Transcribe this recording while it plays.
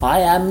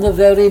I am the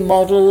very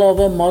model of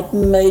a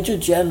modern Major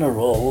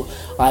General.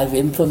 I've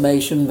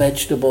information,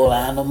 vegetable,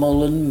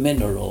 animal and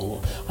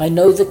mineral. I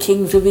know the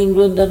kings of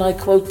England and I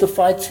quote the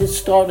fights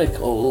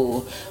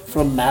historical,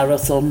 from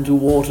Marathon to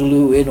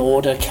Waterloo in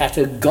order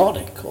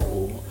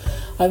categorical.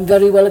 I'm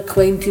very well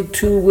acquainted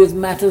too with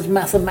matters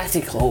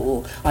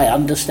mathematical. I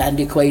understand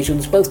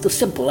equations, both the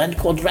simple and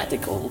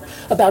quadratical.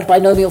 About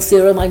binomial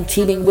theorem I'm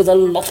teeming with a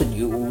lot of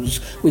news,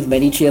 with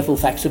many cheerful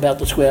facts about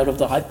the square of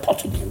the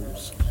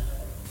hypotenuse.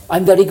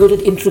 I'm very good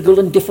at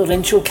integral and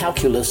differential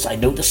calculus. I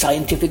know the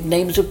scientific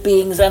names of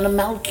beings and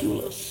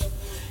animalculous.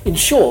 In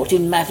short,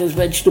 in matters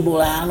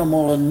vegetable,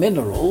 animal and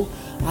mineral,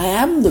 I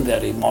am the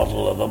very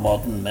model of a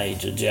modern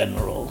Major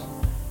General.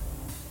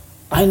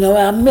 I know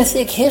our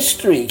mythic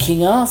history,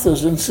 King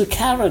Arthur's and Sir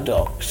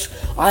Caradoc.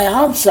 I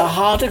answer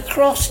hard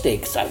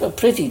acrostics. I've a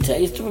pretty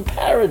taste of a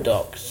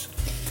paradox.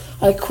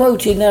 I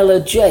quote in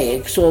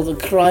elegiacs or the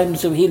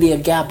crimes of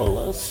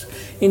Heliogabalus.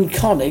 In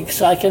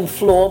conics I can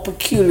floor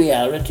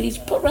peculiarities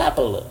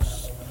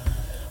parabolous.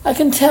 I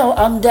can tell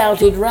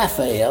undoubted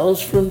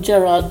Raphaels from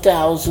Gerard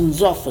Dow's and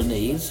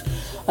Zoffanies.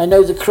 I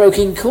know the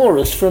croaking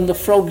chorus from the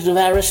frogs of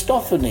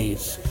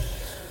Aristophanes.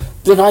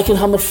 Then I can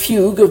hum a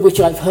fugue of which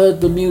I've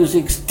heard the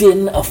music's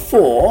din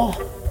afore,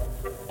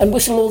 and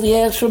whistle all the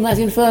airs from that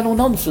infernal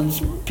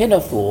nonsense,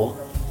 Pinafore.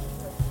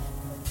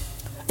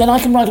 Then I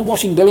can write a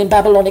washing bill in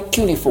Babylonic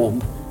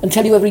cuneiform, and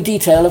tell you every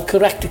detail of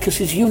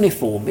Caractacus's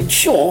uniform. In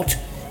short,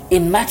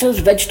 in matters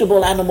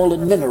vegetable, animal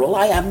and mineral,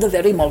 I am the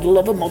very model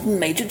of a modern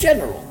Major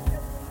General.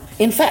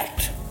 In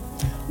fact,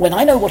 when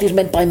I know what is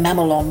meant by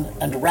mamelon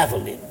and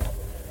ravelin,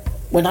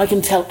 when I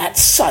can tell at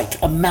sight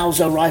a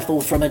Mauser rifle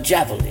from a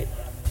javelin,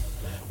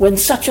 when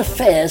such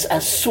affairs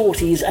as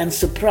sorties and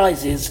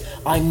surprises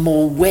I'm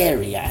more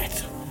wary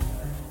at,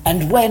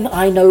 and when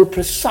I know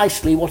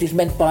precisely what is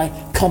meant by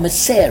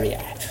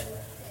commissariat,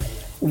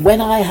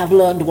 when I have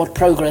learned what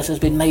progress has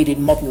been made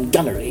in modern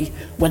gunnery,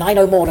 when I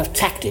know more of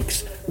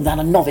tactics than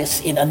a novice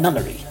in a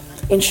nunnery.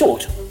 In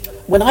short,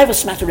 when I've a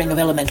smattering of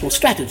elemental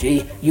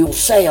strategy, you'll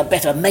say a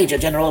better Major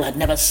General had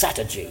never sat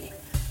a G.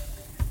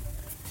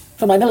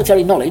 For my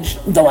military knowledge,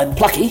 though I'm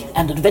plucky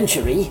and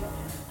adventury,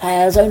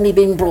 has only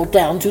been brought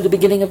down to the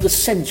beginning of the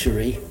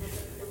century.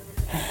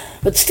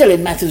 But still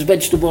in matters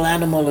vegetable,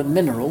 animal and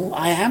mineral,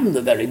 I am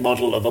the very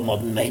model of a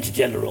modern Major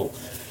General.